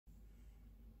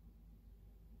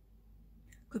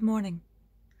Good morning.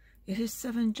 It is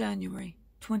 7 January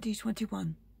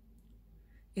 2021.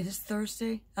 It is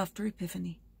Thursday after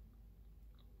Epiphany.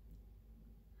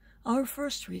 Our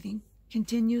first reading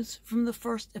continues from the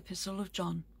first epistle of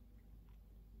John.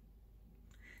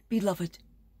 Beloved,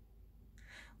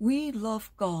 we love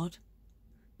God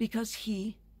because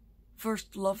He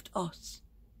first loved us.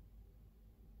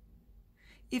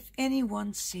 If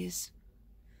anyone says,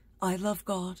 I love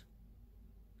God,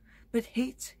 but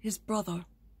hates his brother,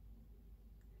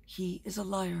 he is a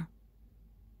liar.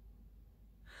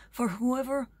 For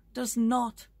whoever does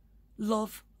not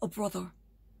love a brother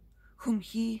whom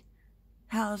he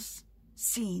has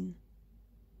seen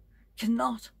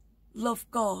cannot love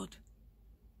God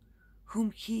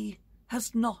whom he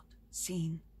has not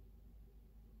seen.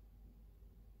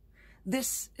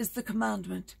 This is the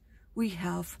commandment we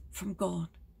have from God.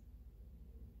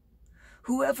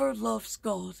 Whoever loves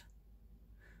God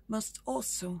must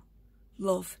also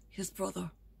love his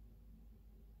brother.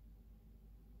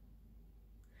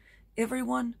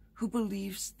 Everyone who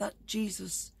believes that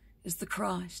Jesus is the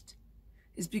Christ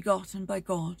is begotten by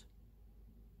God,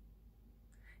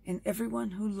 and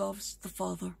everyone who loves the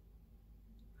Father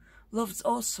loves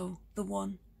also the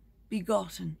one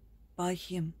begotten by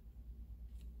him.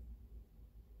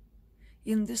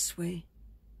 In this way,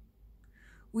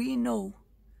 we know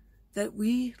that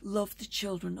we love the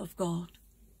children of God,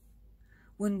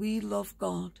 when we love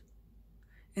God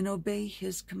and obey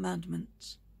his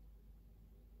commandments.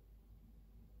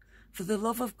 For the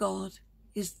love of God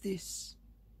is this,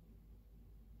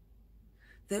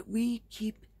 that we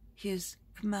keep his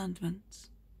commandments.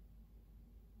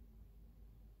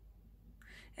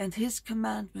 And his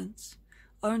commandments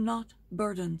are not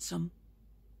burdensome,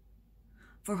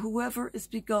 for whoever is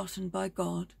begotten by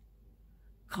God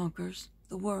conquers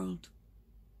the world.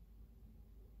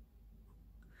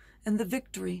 And the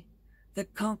victory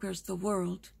that conquers the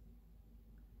world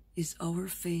is our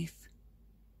faith.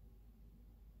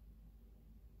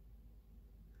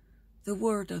 The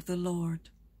word of the Lord.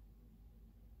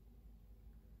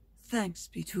 Thanks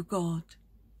be to God.